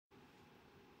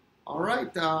All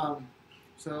right.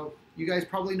 So you guys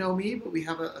probably know me, but we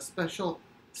have a special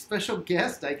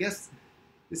guest. I guess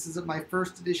this is my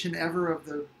first edition ever of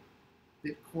the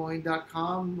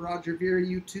Bitcoin.com Roger Ver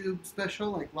YouTube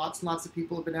special. Like lots and lots of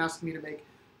people have been asking me to make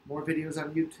more videos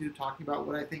on YouTube talking about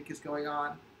what I think is going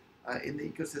on in the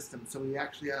ecosystem. So we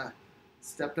actually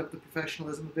stepped up the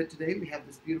professionalism a bit today. We have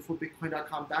this beautiful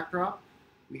Bitcoin.com backdrop.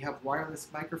 We have wireless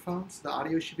microphones. The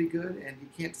audio should be good, and you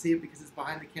can't see it because it's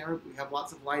behind the camera, but we have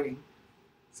lots of lighting.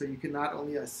 So you can not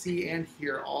only see and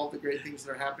hear all the great things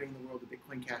that are happening in the world of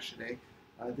Bitcoin Cash today.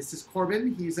 This is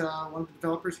Corbin. He's one of the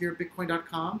developers here at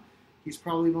Bitcoin.com. He's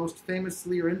probably most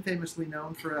famously or infamously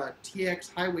known for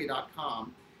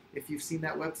txhighway.com. If you've seen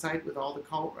that website with all the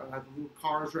little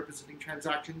cars representing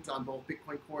transactions on both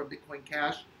Bitcoin Core and Bitcoin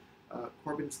Cash,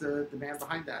 Corbin's the man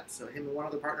behind that. So him and one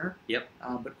other partner. Yep.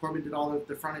 But Corbin did all of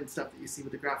the front end stuff that you see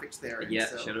with the graphics there. Yeah.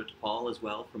 So, shout out to Paul as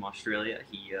well from Australia.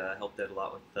 He helped out a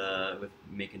lot with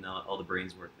making all the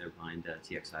brains work there behind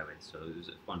TX Highway. So it was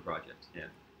a fun project. Yeah.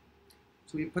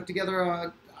 So we put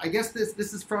together. I guess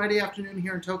this is Friday afternoon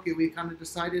here in Tokyo. We kind of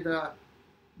decided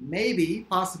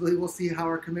possibly we'll see how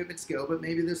our commitments go, but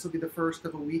maybe this will be the first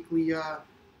of a weekly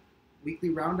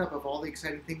roundup of all the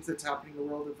exciting things that's happening in the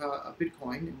world of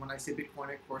Bitcoin. And when I say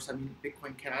Bitcoin, of course, I mean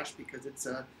Bitcoin Cash, because it's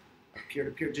a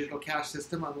peer-to-peer digital cash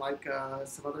system, unlike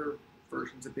some other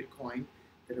versions of Bitcoin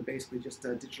that are basically just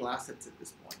digital assets at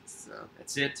this point. So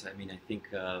that's it. I mean, I think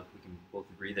we can both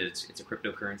agree that it's a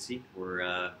cryptocurrency. We're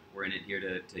in it here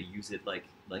to use it like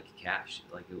cash,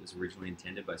 like it was originally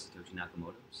intended by Satoshi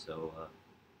Nakamoto. So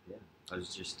yeah, I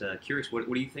was just curious.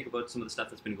 What do you think about some of the stuff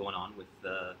that's been going on with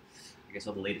I guess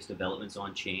all the latest developments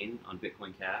on chain, on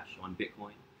Bitcoin Cash, on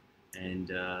Bitcoin, and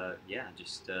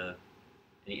just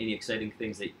any exciting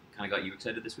things that kind of got you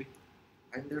excited this week?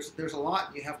 And there's a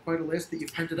lot. You have quite a list that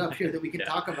you've printed up here that we can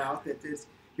talk about. That is,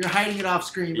 you're hiding it off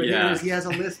screen, but here it is. He has a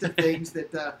list of things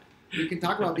that we can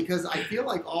talk about, because I feel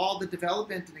like all the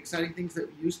development and exciting things that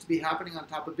used to be happening on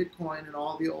top of Bitcoin and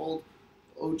all the old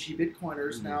OG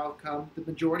Bitcoiners now the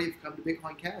majority have come to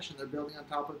Bitcoin Cash, and they're building on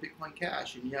top of Bitcoin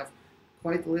Cash, and you have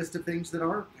quite the list of things that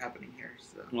are happening here.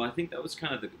 So. Well, I think that was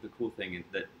kind of the cool thing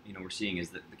that we're seeing, is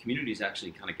that the community is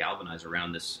actually kind of galvanized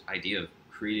around this idea of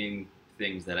creating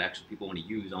things that actually people want to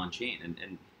use on chain,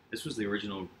 and this was the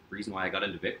original reason why I got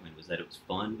into Bitcoin, was that it was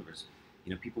fun. There was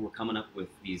people were coming up with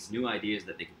these new ideas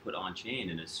that they could put on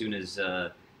chain, and as soon as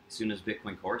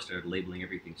Bitcoin Core started labeling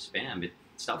everything spam, it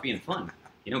stopped being fun.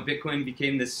 Bitcoin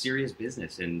became this serious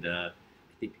business, and I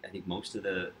think most of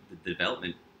the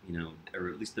development, or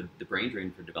at least the brain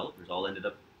drain for developers, all ended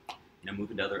up,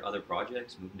 moving to other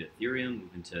projects, moving to Ethereum,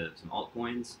 moving to some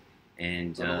altcoins,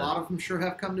 and but a lot of them sure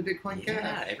have come to Bitcoin Cash.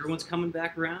 Yeah, everyone's coming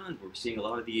back around. We're seeing a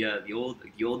lot of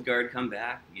the old guard come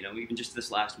back. Even just this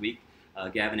last week,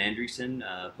 Gavin Andresen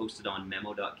posted on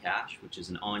memo.cash, which is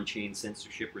an on-chain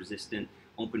censorship-resistant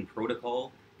open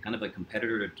protocol, kind of a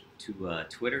competitor to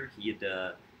Twitter. He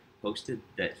had posted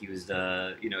that he was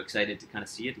excited to kind of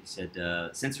see it. He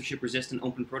said, censorship-resistant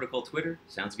open protocol Twitter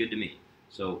sounds good to me.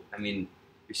 So, I mean,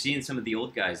 you're seeing some of the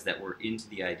old guys that were into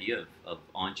the idea of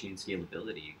on-chain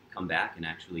scalability come back and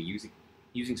actually using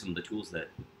some of the tools that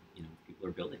people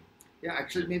are building. Yeah,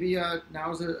 actually, maybe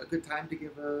now is a good time to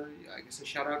give a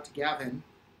shout out to Gavin.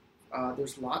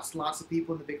 There's lots of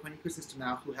people in the Bitcoin ecosystem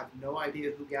now who have no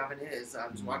idea who Gavin is. I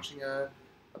was watching a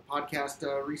podcast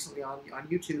recently on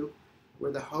YouTube,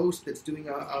 where the host that's doing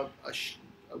a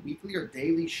weekly or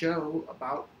daily show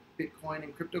about Bitcoin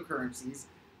and cryptocurrencies,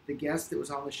 the guest that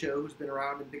was on the show, who's been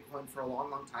around in Bitcoin for a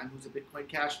long time, who's a Bitcoin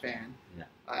Cash fan,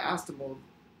 I asked him, well,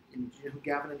 you know who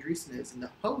Gavin Andresen is, and the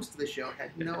host of the show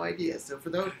had no idea. So for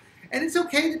those, and it's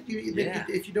okay that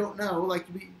if you don't know, like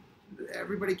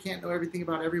everybody can't know everything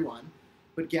about everyone,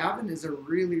 but Gavin is a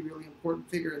really, really important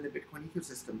figure in the Bitcoin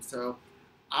ecosystem. So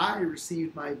I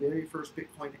received my very first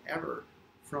Bitcoin ever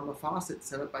from a faucet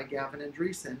set up by Gavin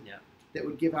Andresen that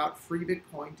would give out free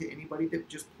Bitcoin to anybody that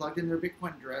just plugged in their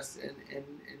Bitcoin address and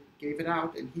gave it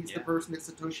out. And he's the person that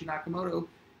Satoshi Nakamoto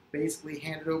basically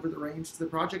handed over the reins to the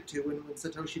project to when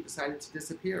Satoshi decided to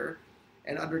disappear.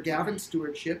 And under Gavin's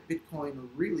stewardship, Bitcoin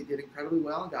really did incredibly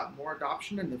well and got more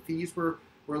adoption, and the fees were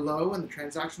low, and the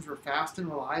transactions were fast and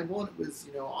reliable, and it was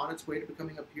on its way to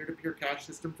becoming a peer-to-peer cash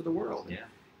system for the world. Yeah.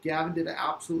 Gavin did an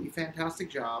absolutely fantastic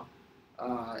job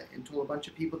and told a bunch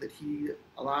of people that he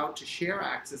allowed to share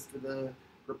access to the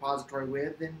repository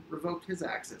with, and revoked his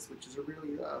access, which is a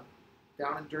really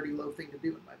down and dirty low thing to do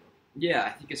in my book. Yeah, I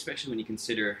think especially when you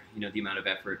consider the amount of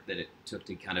effort that it took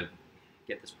to kind of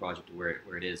get this project to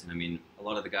where it is, and I mean a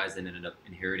lot of the guys that ended up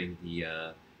inheriting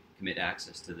the commit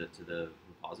access to the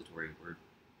repository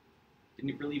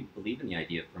didn't really believe in the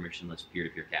idea of permissionless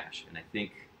peer-to-peer cash. And I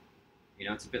think,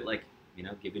 it's a bit like,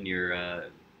 giving your, I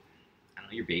don't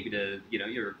know, your baby to,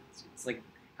 it's like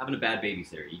having a bad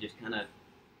babysitter. You just kind of,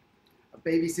 a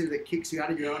babysitter that kicks you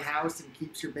out of your own house and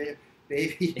keeps your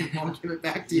baby and won't give it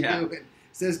back to you and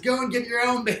says, go and get your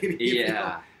own baby if you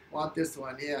don't want this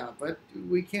one. Yeah, but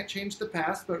we can't change the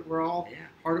past, but we're all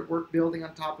hard at work building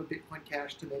on top of Bitcoin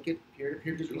Cash to make it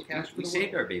peer-to-peer digital cash for the world. We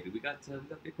saved our baby. We got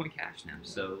Bitcoin Cash now.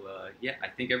 So, I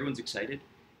think everyone's excited.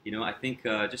 I think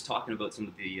just talking about some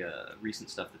of the recent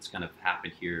stuff that's kind of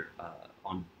happened here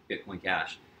on Bitcoin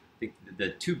Cash, I think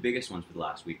the two biggest ones for the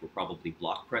last week were probably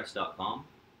blockpress.com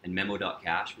and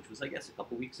memo.cash, which was, I guess, a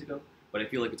couple weeks ago. But I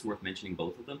feel like it's worth mentioning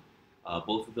both of them.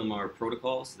 Both of them are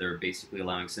protocols. They're basically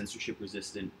allowing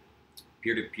censorship-resistant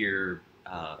peer-to-peer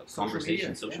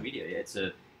conversation, social media.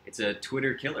 It's a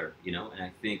Twitter killer, and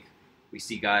I think we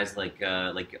see guys like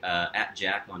at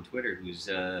Jack on Twitter, who's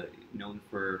known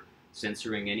for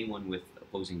censoring anyone with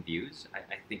opposing views.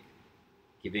 I think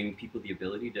giving people the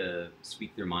ability to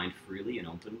speak their mind freely and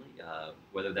openly,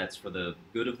 whether that's for the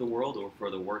good of the world or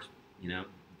for the worst,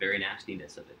 very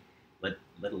nastiness of it.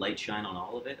 Let a light shine on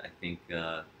all of it. I think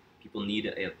people need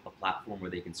a platform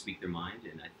where they can speak their mind,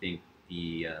 and I think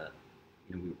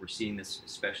we're seeing this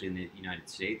especially in the United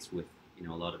States with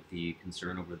a lot of the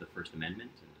concern over the First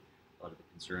Amendment and a lot of the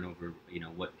concern over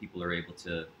what people are able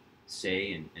to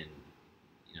say and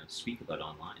speak about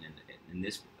online, and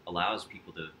this allows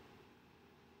people to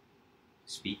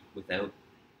speak without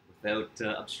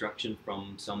obstruction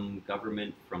from some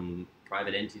government, from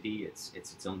private entity. It's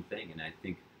its own thing, and I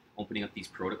think opening up these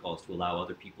protocols to allow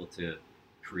other people to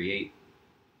create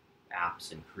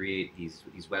apps and create these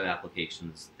web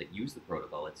applications that use the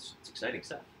protocol, it's exciting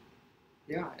stuff.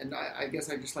 Yeah, and I guess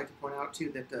I'd just like to point out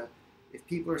too that if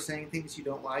people are saying things you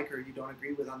don't like or you don't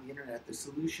agree with on the internet, the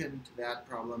solution to that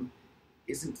problem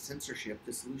isn't censorship.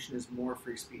 The solution is more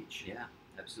free speech. Yeah,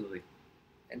 absolutely.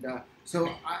 And so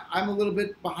I'm a little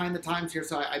bit behind the times here,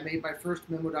 so I made my first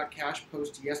memo.cash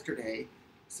post yesterday.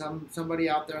 Somebody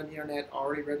out there on the internet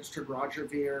already registered Roger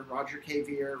Veer, Roger K.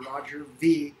 Veer, Roger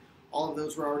V. All of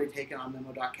those were already taken on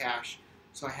memo.cash.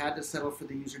 So I had to settle for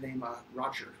the username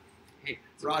Roger. Hey,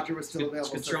 Roger was still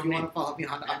available. So if you want to follow me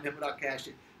on memo.cash,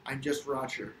 I'm just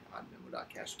Roger on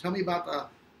memo.cash. Tell me about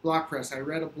BlockPress. I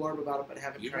read a blurb about it, but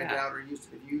haven't tried it out or used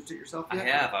it. Have you used it yourself yet? I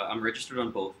have. I'm registered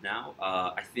on both now.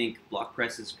 I think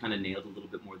BlockPress has kind of nailed a little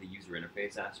bit more the user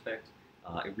interface aspect.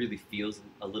 It really feels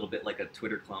a little bit like a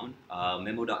Twitter clone.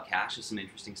 Memo.cash has some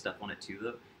interesting stuff on it too,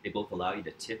 though. They both allow you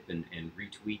to tip and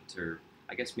retweet, or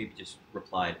I guess maybe just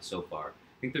reply so far.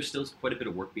 I think there's still quite a bit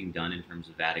of work being done in terms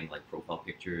of adding like profile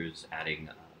pictures, adding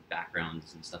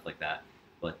backgrounds and stuff like that.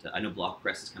 But I know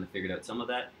BlockPress has kind of figured out some of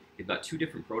that. They've got two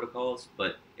different protocols,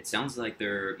 but it sounds like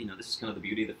they're, this is kind of the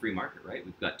beauty of the free market, right?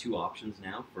 We've got two options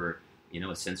now for,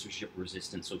 a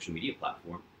censorship-resistant social media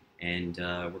platform, and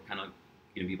we're kind of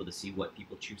going to be able to see what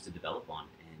people choose to develop on.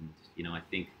 And, I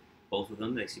think both of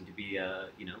them, they seem to be,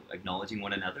 acknowledging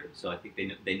one another. So I think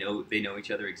they know each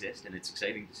other exist, and it's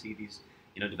exciting to see these,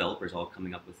 developers all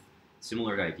coming up with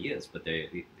similar ideas, but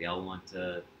they all want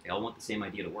the same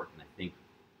idea to work. And I think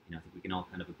we can all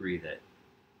kind of agree that,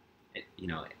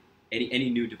 any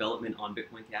new development on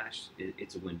Bitcoin Cash,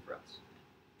 it's a win for us.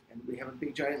 And we have a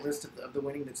big giant list of the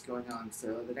winning that's going on.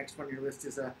 So the next one on your list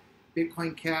is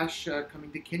Bitcoin Cash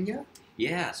coming to Kenya.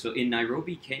 Yeah, so in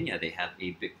Nairobi, Kenya, they have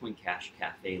a Bitcoin Cash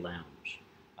cafe lounge.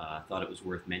 I thought it was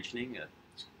worth mentioning.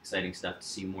 Exciting stuff to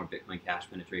see more Bitcoin Cash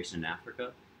penetration in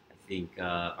Africa. I think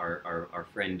our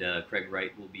friend Craig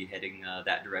Wright will be heading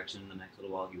that direction in the next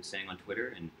little while. He was saying on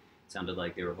Twitter, and it sounded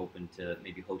like they were hoping to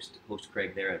maybe host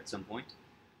Craig there at some point.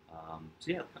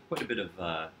 So yeah, quite a bit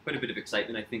of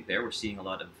excitement. I think there we're seeing a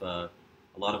lot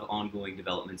of ongoing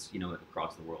developments,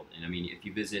 across the world. And I mean, if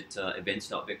you visit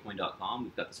events.bitcoin.com,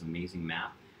 we've got this amazing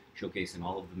map showcasing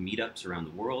all of the meetups around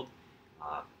the world.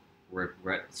 We're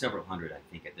at several hundred, I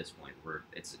think, at this point.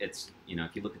 It's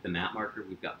if you look at the map marker,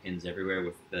 we've got pins everywhere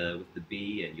with the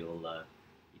B, and you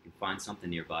can find something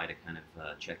nearby to kind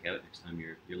of check out next time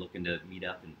you're looking to meet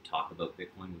up and talk about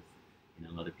Bitcoin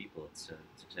with other people. It's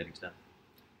exciting stuff.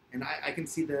 And I can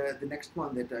see the next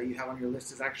one that you have on your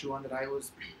list is actually one that I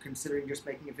was considering just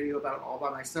making a video about all by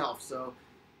myself. So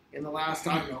in the last,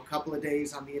 couple of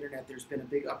days on the internet, there's been a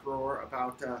big uproar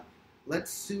about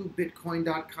let's sue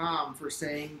Bitcoin.com for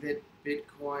saying that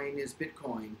Bitcoin is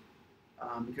Bitcoin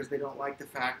because they don't like the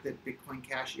fact that Bitcoin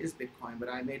Cash is Bitcoin. But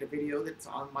I made a video that's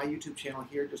on my YouTube channel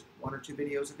here just 1 or 2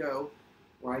 videos ago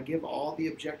where I give all the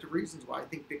objective reasons why I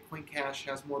think Bitcoin Cash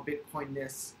has more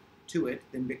Bitcoinness to it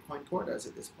than Bitcoin Core does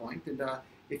at this point. And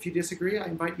If you disagree, I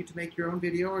invite you to make your own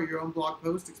video or your own blog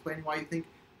post explaining why you think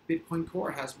Bitcoin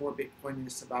Core has more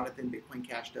Bitcoinness about it than Bitcoin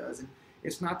Cash does. And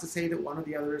it's not to say that one or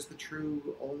the other is the true,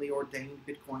 only ordained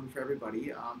Bitcoin for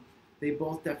everybody. They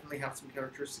both definitely have some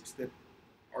characteristics that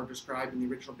are described in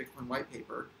the original Bitcoin white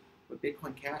paper, but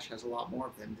Bitcoin Cash has a lot more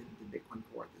of them than Bitcoin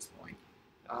Core at this point.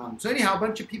 So anyhow, a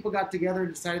bunch of people got together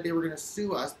and decided they were going to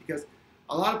sue us because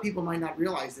a lot of people might not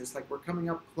realize this. Like, we're coming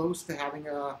up close to having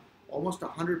almost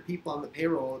 100 people on the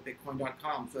payroll at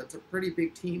Bitcoin.com. So it's a pretty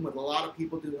big team with a lot of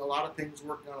people doing a lot of things,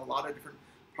 working on a lot of different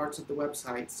parts of the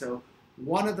website. So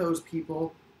one of those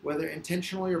people, whether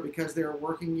intentionally or because they were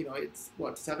working, it's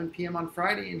 7 p.m. on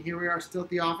Friday, and here we are still at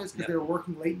the office because they were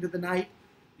working late into the night,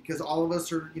 because all of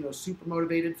us are, super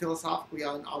motivated philosophically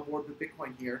on board with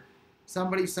Bitcoin here.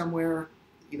 Somebody somewhere,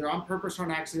 either on purpose or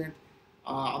on accident,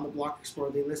 on the Block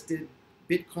Explorer, they listed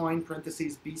Bitcoin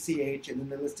parentheses BCH, and then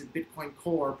they listed Bitcoin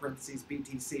Core parentheses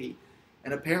BTC.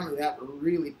 And apparently that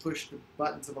really pushed the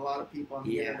buttons of a lot of people on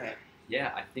the internet.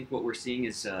 Yeah, I think what we're seeing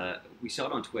is, we saw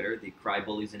it on Twitter, the cry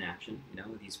bullies in action.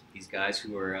 These guys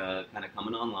who are kind of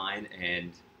coming online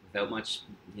and without much,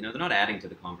 they're not adding to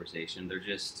the conversation. They're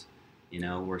just,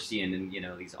 we're seeing,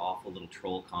 these awful little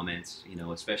troll comments,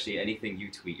 especially anything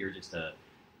you tweet, you're just a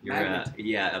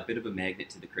bit of a magnet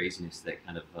to the craziness that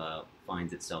kind of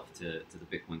finds itself to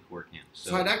the Bitcoin Core camp.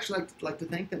 So I'd actually like to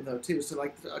thank them, though, too. So,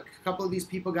 like, a couple of these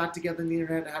people got together on the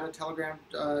internet, had a Telegram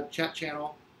chat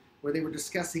channel where they were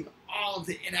discussing all of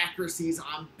the inaccuracies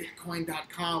on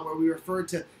Bitcoin.com, where we referred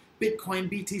to Bitcoin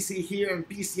BTC here and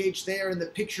BCH there, and the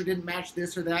picture didn't match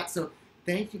this or that. So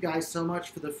thank you guys so much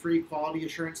for the free quality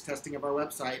assurance testing of our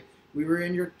website. We were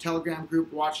in your Telegram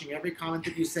group watching every comment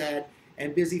that you said,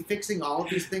 and busy fixing all of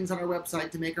these things on our website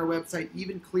to make our website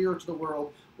even clearer to the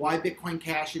world why Bitcoin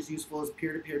Cash is useful as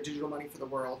peer-to-peer digital money for the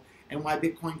world, and why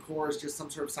Bitcoin Core is just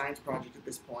some sort of science project at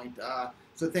this point.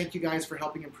 So thank you guys for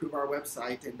helping improve our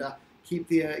website, and keep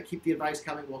the advice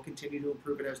coming. We'll continue to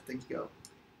improve it as things go.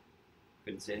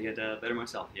 Couldn't say it better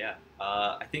myself. Yeah.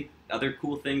 I think other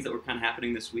cool things that were kind of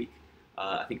happening this week.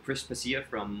 I think Chris Pacia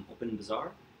from Open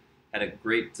Bazaar had a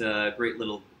great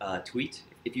little tweet.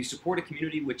 If you support a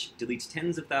community which deletes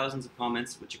tens of thousands of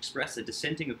comments which express a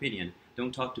dissenting opinion,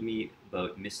 don't talk to me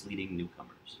about misleading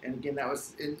newcomers. And again, that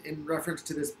was in reference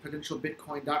to this potential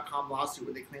Bitcoin.com lawsuit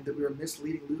where they claimed that we were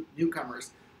misleading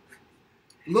newcomers.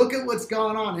 Look at what's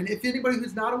going on. And if anybody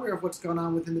who's not aware of what's going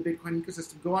on within the Bitcoin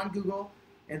ecosystem, go on Google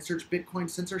and search Bitcoin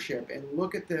censorship and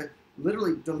look at the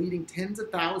literally deleting tens of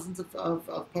thousands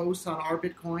of posts on our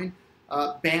Bitcoin,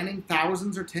 banning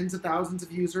thousands or tens of thousands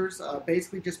of users,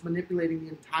 basically just manipulating the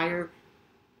entire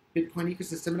Bitcoin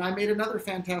ecosystem. And I made another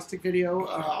fantastic video,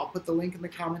 I'll put the link in the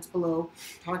comments below,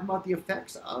 talking about the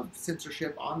effects of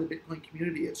censorship on the Bitcoin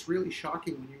community. It's really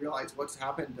shocking when you realize what's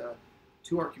happened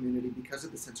to our community because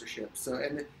of the censorship. So,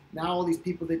 and now all these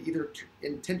people that either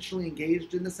intentionally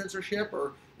engaged in the censorship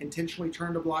or intentionally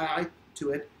turned a blind eye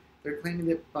to it, they're claiming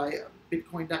that by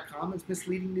Bitcoin.com is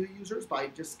misleading new users by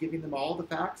just giving them all the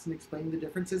facts and explaining the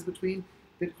differences between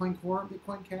Bitcoin Core and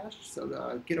Bitcoin Cash.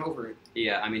 So get over it.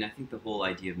 Yeah, I mean, I think the whole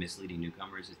idea of misleading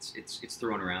newcomers, it's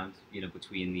thrown around,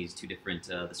 between these two different,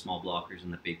 the small blockers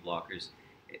and the big blockers.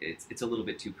 It's a little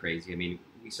bit too crazy. I mean,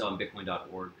 we saw on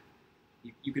Bitcoin.org,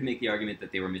 you could make the argument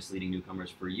that they were misleading newcomers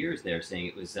for years there, saying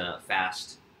it was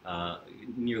fast,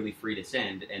 nearly free to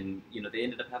send, and they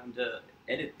ended up having to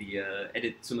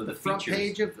edit some of the front features.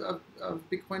 Page of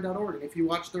Bitcoin.org. And if you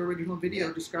watch the original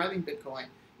video describing Bitcoin,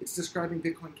 it's describing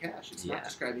Bitcoin Cash. It's not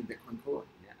describing Bitcoin Core.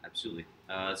 Yeah, absolutely.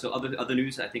 So other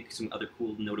news, I think some other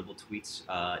cool notable tweets.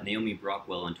 Naomi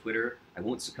Brockwell on Twitter: I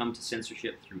won't succumb to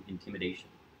censorship through intimidation.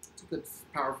 It's a good,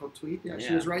 powerful tweet. Yeah,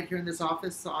 she was right here in this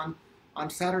office on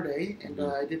Saturday, and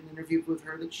I did an interview with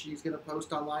her that she's going to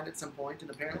post online at some point.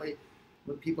 And apparently,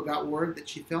 when people got word that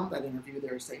she filmed that interview, they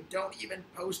were saying, "Don't even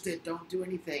post it. Don't do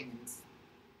anything." And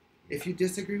if you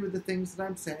disagree with the things that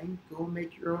I'm saying, go and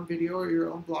make your own video or your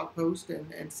own blog post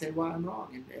and say why I'm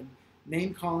wrong. And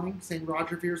name calling, saying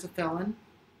Roger Vere's a felon.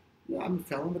 Yeah, I'm a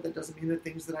felon, but that doesn't mean the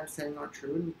things that I'm saying aren't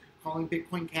true. And calling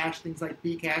Bitcoin Cash things like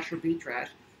Bcash or Btrash,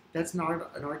 that's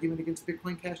not an argument against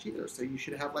Bitcoin Cash either. So you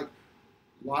should have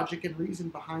logic and reason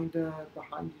behind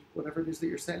whatever it is that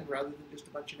you're saying, rather than just a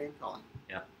bunch of name calling.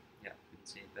 Yeah, couldn't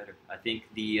say it better. I think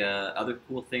the other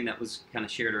cool thing that was kind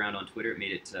of shared around on Twitter, it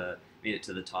made it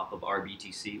to the top of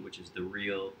RBTC, which is the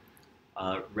real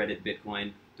Reddit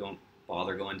Bitcoin. Don't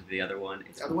bother going to the other one.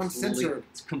 The other one's censored.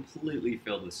 It's completely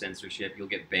filled with censorship. You'll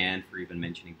get banned for even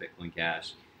mentioning Bitcoin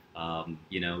Cash.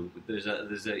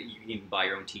 There's a you can even buy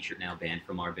your own T-shirt now banned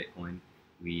from our Bitcoin.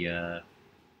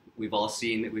 we've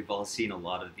all seen a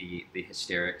lot of the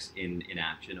hysterics in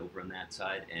action over on that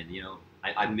side, and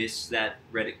I miss that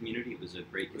Reddit community. It was a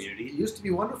great It community. used to be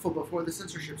wonderful before the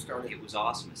censorship started. It was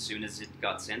awesome. As soon as it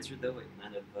got censored, though, it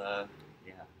kind of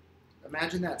yeah.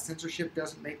 Imagine that. Censorship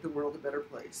doesn't make the world a better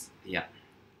place. Yeah.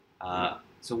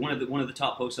 So one of the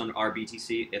top posts on our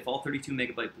BTC: if all 32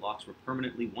 megabyte blocks were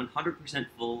permanently 100%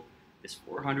 full, this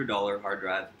 $400 hard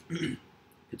drive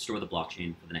could store the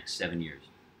blockchain for the next 7 years.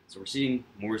 So we're seeing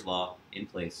Moore's law in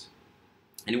place.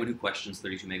 Anyone who questions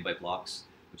 32 megabyte blocks,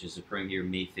 which is occurring here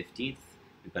May 15th,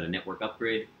 we've got a network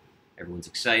upgrade. Everyone's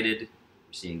excited.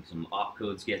 We're seeing some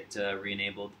opcodes get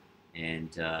re-enabled. And,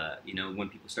 when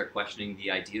people start questioning the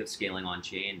idea of scaling on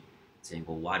chain, saying,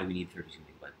 well, why do we need 32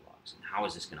 megabyte blocks? And how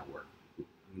is this going to work? I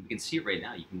mean, we can see it right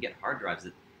now. You can get hard drives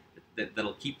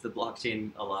that'll keep the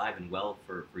blockchain alive and well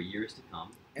for years to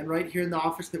come. And right here in the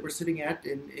office that we're sitting at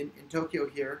in Tokyo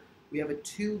here, we have a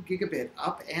 2 gigabit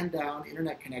up and down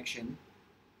internet connection.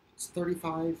 It's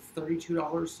 $35,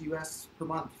 $32 US per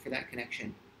month for that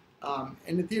connection.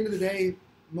 And at the end of the day,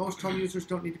 most home users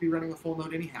don't need to be running a full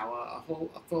node anyhow.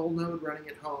 A full node running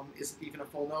at home isn't even a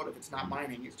full node if it's not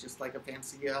mining. It's just like a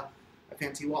fancy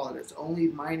wallet. It's only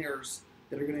miners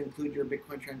that are going to include your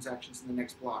Bitcoin transactions in the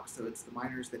next block. So it's the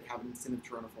miners that have an incentive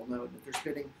to run a full node. And if they're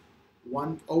spending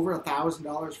over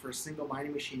 $1,000 for a single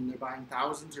mining machine, they're buying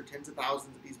thousands or tens of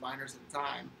thousands of these miners at a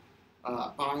time.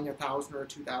 Buying $1,000 or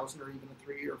 $2,000 or even a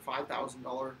 $3,000 or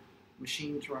 $5,000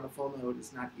 machine to run a full node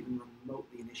is not even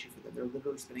remotely an issue for them. They're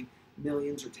literally spending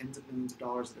millions or tens of millions of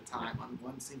dollars at a time on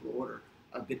one single order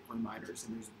of Bitcoin miners,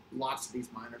 and there's lots of these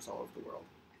miners all over the world.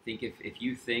 I think if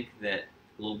you think that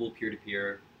global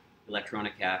peer-to-peer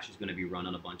electronic cash is going to be run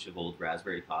on a bunch of old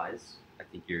Raspberry Pis, I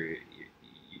think you're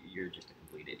just a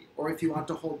complete idiot. Or if you want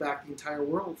to hold back the entire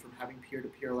world from having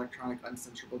peer-to-peer electronic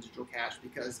uncensorable digital cash,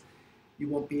 because you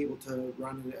won't be able to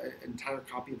run an entire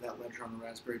copy of that ledger on a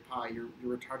Raspberry Pi. You're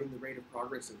retarding the rate of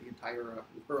progress of the entire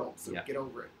world. So get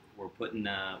over it. We're putting.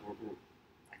 I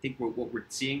think what we're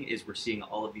seeing is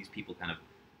all of these people kind of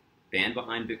band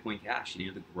behind Bitcoin Cash.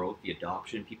 The growth, the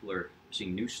adoption. We're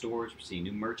seeing new stores. We're seeing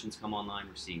new merchants come online.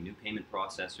 We're seeing new payment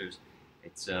processors.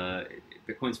 It's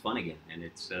Bitcoin's fun again, and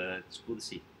it's cool to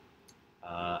see.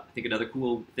 I think another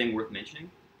cool thing worth mentioning.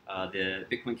 The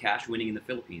Bitcoin Cash winning in the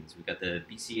Philippines. We've got the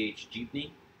BCH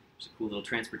Jeepney. It's a cool little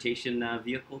transportation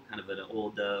vehicle, kind of an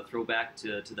old throwback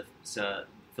to the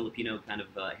Filipino kind of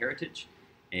heritage.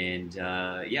 And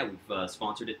we've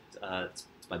sponsored it. It's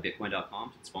by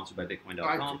Bitcoin.com. It's sponsored by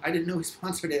Bitcoin.com. I didn't know we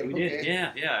sponsored it. We did.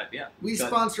 Yeah. We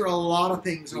sponsor a lot of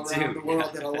things around the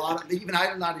world that even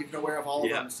I'm not even aware of all of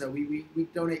them. So we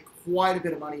donate quite a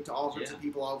bit of money to all sorts of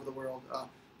people all over the world.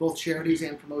 Both charities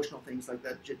and promotional things like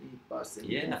that jitney bus in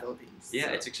the Philippines. Yeah,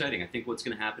 It's exciting. I think what's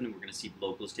going to happen, we're going to see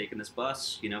locals taking this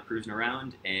bus, cruising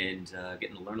around and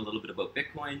getting to learn a little bit about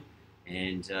Bitcoin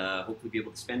and hopefully be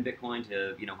able to spend Bitcoin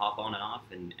to, hop on and off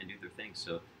and do their thing.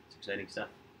 So it's exciting stuff.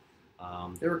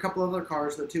 There were a couple other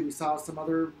cars, though, too. We saw some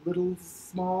other little,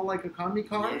 small, like economy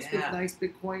cars with nice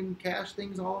Bitcoin Cash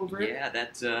things all over it. Yeah,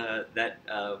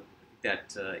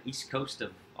 that east coast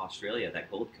of Australia,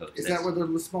 that Gold Coast. Is that where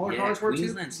the smaller cars were, too?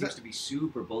 Queensland seems to be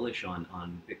super bullish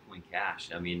on Bitcoin Cash.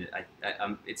 I mean,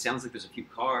 it sounds like there's a few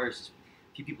cars,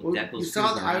 a few people. You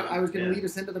saw that. I was going to lead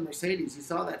us into the Mercedes. You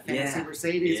saw that fancy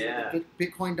Mercedes with the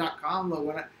Bitcoin.com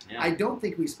logo. I don't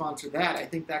think we sponsored that. I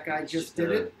think that guy just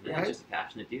did it. Yeah, just a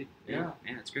passionate dude. Yeah,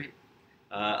 it's great.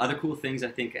 Other cool things I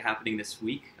think happening this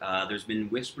week. There's been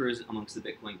whispers amongst the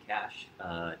Bitcoin Cash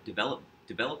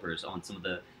developers on some of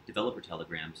the developer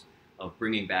telegrams of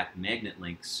bringing back magnet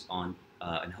links on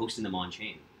and hosting them on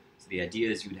chain. So the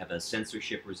idea is you would have a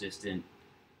censorship-resistant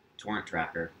torrent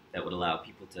tracker that would allow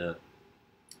people to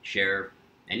share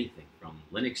anything from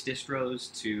Linux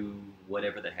distros to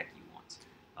whatever the heck you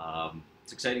want.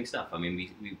 It's exciting stuff. I mean,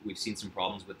 we've seen some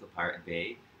problems with the Pirate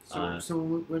Bay. So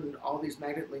when all these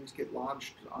magnet links get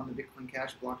launched on the Bitcoin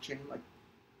Cash blockchain, like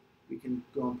we can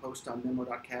go and post on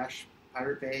memo.cash,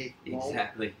 Pirate Bay, lull.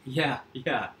 Exactly. Yeah,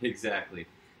 exactly.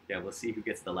 Yeah, we'll see who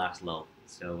gets the last lull.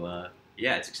 So,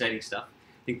 it's exciting stuff.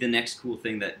 I think the next cool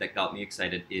thing that got me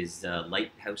excited is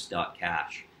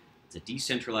Lighthouse.cash. It's a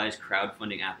decentralized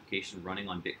crowdfunding application running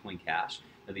on Bitcoin Cash.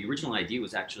 Now, the original idea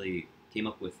came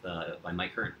up with by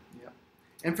Mike Hearn. Yeah.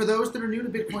 And for those that are new to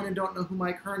Bitcoin and don't know who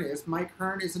Mike Hearn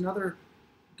is another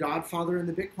godfather in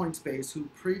the Bitcoin space who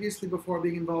previously, before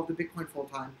being involved in Bitcoin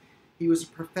full-time, he was a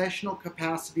professional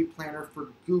capacity planner for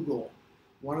Google,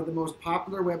 one of the most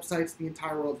popular websites in the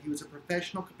entire world. He was a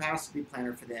professional capacity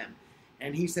planner for them.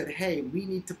 And he said, hey, we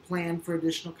need to plan for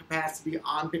additional capacity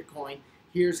on Bitcoin.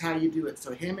 Here's how you do it.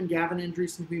 So him and Gavin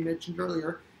Andreessen, who we mentioned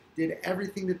earlier, did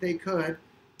everything that they could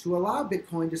to allow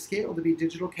Bitcoin to scale to be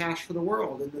digital cash for the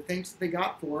world. And the thanks that they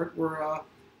got for it were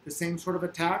the same sort of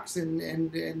attacks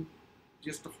and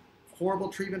just horrible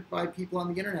treatment by people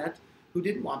on the internet who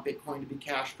didn't want Bitcoin to be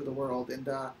cash for the world. And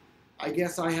I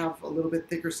guess I have a little bit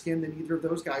thicker skin than either of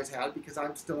those guys had because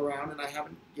I'm still around and I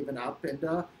haven't given up.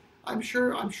 And I'm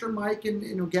sure Mike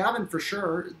and Gavin for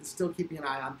sure is still keeping an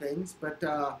eye on things. But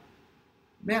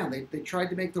man, they tried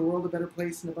to make the world a better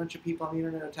place, and a bunch of people on the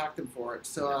internet attacked them for it.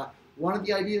 So one of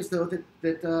the ideas, though,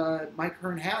 that Mike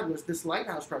Hearn had was this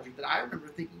Lighthouse project that I remember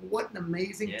thinking, what an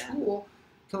amazing tool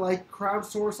to like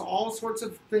crowdsource all sorts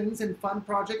of things and fun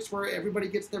projects where everybody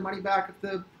gets their money back if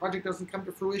the project doesn't come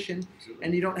to fruition. Absolutely.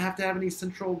 And you don't have to have any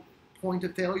central point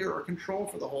of failure or control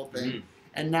for the whole thing. Mm-hmm.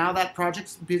 And now that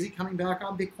project's busy coming back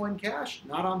on Bitcoin Cash,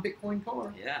 not on Bitcoin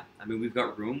Core. Yeah, I mean, we've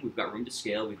got room to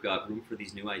scale, we've got room for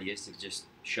these new ideas to just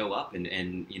show up,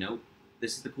 and you know,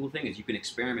 this is the cool thing, is you can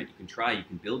experiment, you can try, you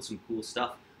can build some cool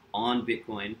stuff on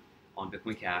Bitcoin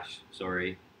Cash,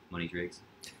 sorry, money dregs.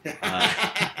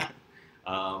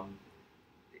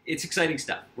 It's exciting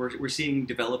stuff. We're seeing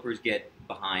developers get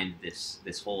behind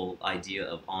this whole idea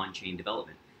of on-chain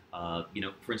development. You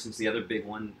know, for instance, the other big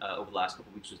one over the last couple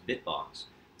of weeks was Bitbox.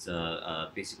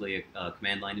 It's basically a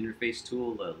command line interface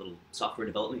tool, a little software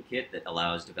development kit that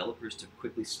allows developers to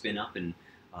quickly spin up and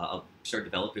start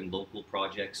developing local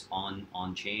projects on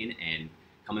chain and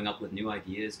coming up with new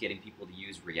ideas, getting people to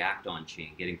use React on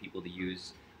chain, getting people to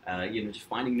use, you know, just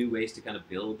finding new ways to kind of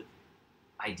build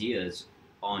ideas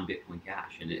on Bitcoin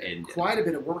Cash, and quite a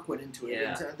bit of work went into it.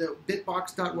 Yeah. The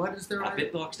Bitbox. What is there?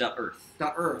 Bitbox.earth.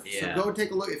 .earth. Yeah. So go take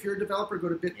a look. If you're a developer, go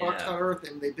to Bitbox.earth,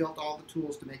 and they built all the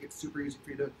tools to make it super easy for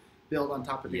you to build on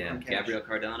top of Bitcoin Cash. Gabriel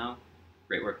Cardano,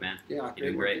 great work, man. Yeah, you're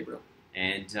doing great. Gabriel.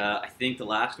 And I think the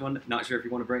last one, not sure if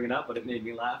you want to bring it up, but it made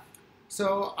me laugh.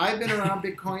 So I've been around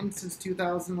Bitcoin since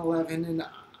 2011, and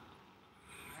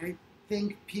I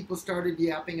think people started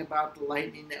yapping about the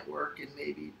Lightning Network in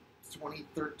maybe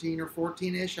 2013 or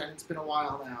 14-ish, and it's been a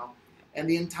while now. And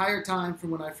the entire time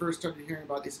from when I first started hearing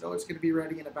about it, they said, oh, it's going to be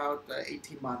ready in about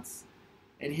 18 months.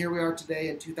 And here we are today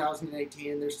in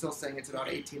 2018, and they're still saying it's about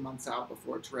 18 months out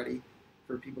before it's ready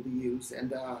for people to use. And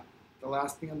the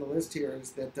last thing on the list here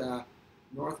is that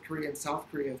North Korea and South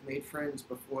Korea have made friends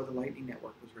before the Lightning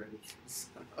Network was ready. So,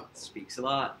 speaks a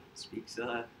lot. Speaks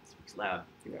loud.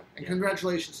 Yeah, and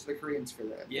congratulations to the Koreans for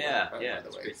that.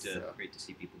 It's great to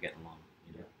see people getting along.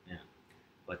 Yeah.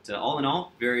 But all in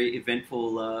all, very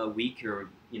eventful week, or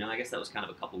I guess that was kind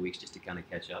of a couple weeks just to kind of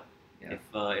catch up. Yeah.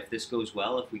 If this goes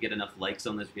well, if we get enough likes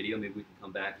on this video, maybe we can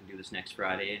come back and do this next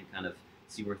Friday and kind of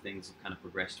see where things have kind of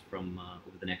progressed from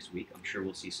over the next week. I'm sure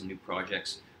we'll see some new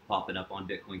projects popping up on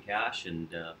Bitcoin Cash and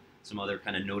some other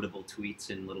kind of notable tweets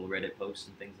and little Reddit posts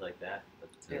and things like that. But,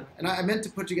 and I meant to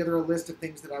put together a list of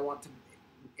things that I want to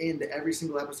end every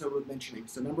single episode with mentioning.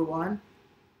 So number 1,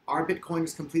 our Bitcoin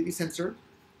is completely censored.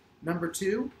 Number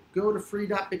 2, go to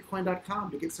free.bitcoin.com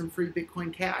to get some free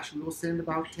Bitcoin Cash. We will send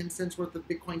about 10 cents worth of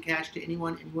Bitcoin Cash to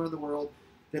anyone anywhere in the world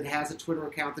that has a Twitter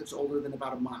account that's older than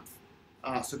about a month.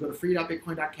 So go to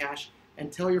free.bitcoin.cash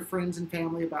and tell your friends and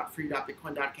family about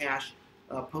free.bitcoin.cash.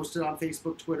 Post it on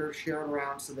Facebook, Twitter, share it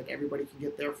around so that everybody can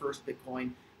get their first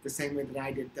Bitcoin the same way that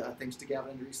I did, thanks to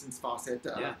Gavin Andreessen's faucet.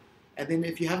 And then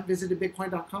if you haven't visited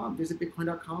bitcoin.com, visit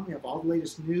bitcoin.com. We have all the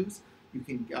latest news. You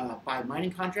can buy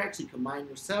mining contracts. You can mine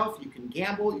yourself. You can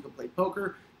gamble. You can play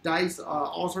poker, dice,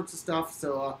 all sorts of stuff.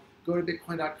 So go to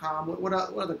bitcoin.com. What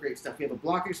other great stuff? We have a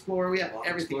block explorer. We have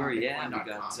everything on bitcoin.com.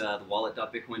 We got the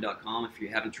wallet.bitcoin.com. If you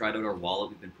haven't tried out our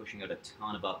wallet, we've been pushing out a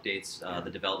ton of updates. The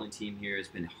development team here has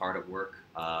been hard at work.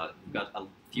 We've got a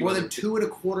few more than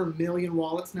 2.25 million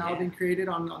wallets now have been created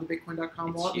on the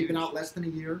bitcoin.com wallet. Huge. We've been out less than a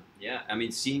year. Yeah, I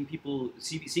mean, seeing people's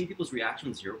reaction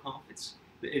with ZeroConf,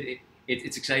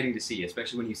 it's exciting to see,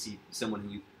 especially when you see someone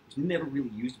who's never really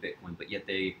used Bitcoin, but yet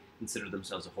they consider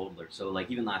themselves a hodler. So, like,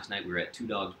 even last night, we were at Two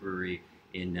Dogs Brewery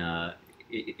in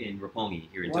Roppongi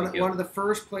here in Tokyo. One of the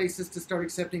first places to start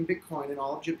accepting Bitcoin in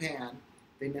all of Japan.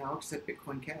 They now accept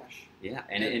Bitcoin Cash. Yeah,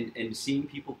 and seeing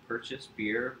people purchase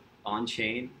beer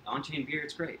on-chain beer,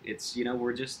 it's great. It's,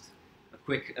 we're just a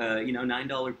quick,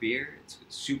 $9 beer. It's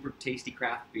super tasty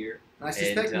craft beer. And I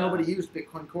suspect nobody used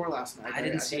Bitcoin Core last night. I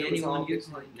didn't see anyone use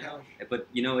it. No. But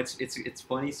it's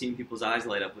funny seeing people's eyes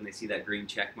light up when they see that green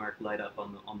check mark light up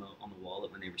on the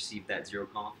wallet when they receive that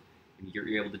ZeroConf, and you're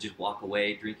able to just walk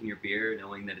away drinking your beer,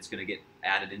 knowing that it's going to get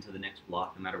added into the next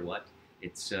block no matter what.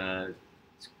 It's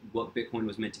what Bitcoin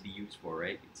was meant to be used for,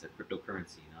 right? It's a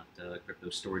cryptocurrency, not crypto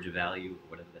storage of value or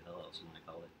whatever the hell else you want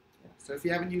to call it. Yeah. So if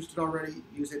you haven't used it already,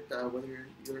 use it, whether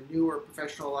you're new or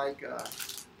professional alike.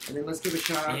 And then let's give a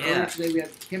shout out. Earlier today we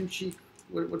had Kimchi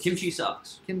What's Kimchi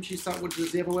socks. Kimchi socks.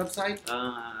 Does he have a website?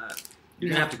 You're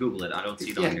going to have to Google it. I don't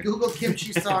see it on here. Google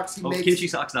kimchi socks.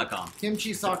 KimchiSocks.com.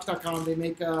 KimchiSocks.com. They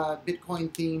make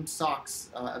Bitcoin-themed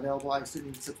socks available. I assume he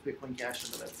accepts Bitcoin Cash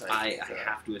on the website. I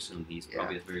have to assume he's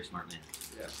probably a very smart man.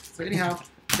 Yeah. So anyhow,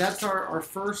 that's our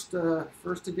first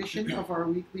edition of our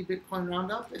weekly Bitcoin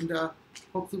Roundup, and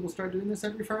hopefully we'll start doing this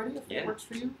every Friday if that works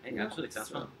for you. Hey, absolutely. Sounds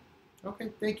fun. Okay,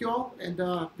 thank you all, and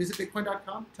visit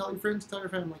Bitcoin.com. Tell your friends, tell your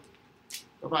family.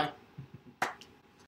 Bye-bye.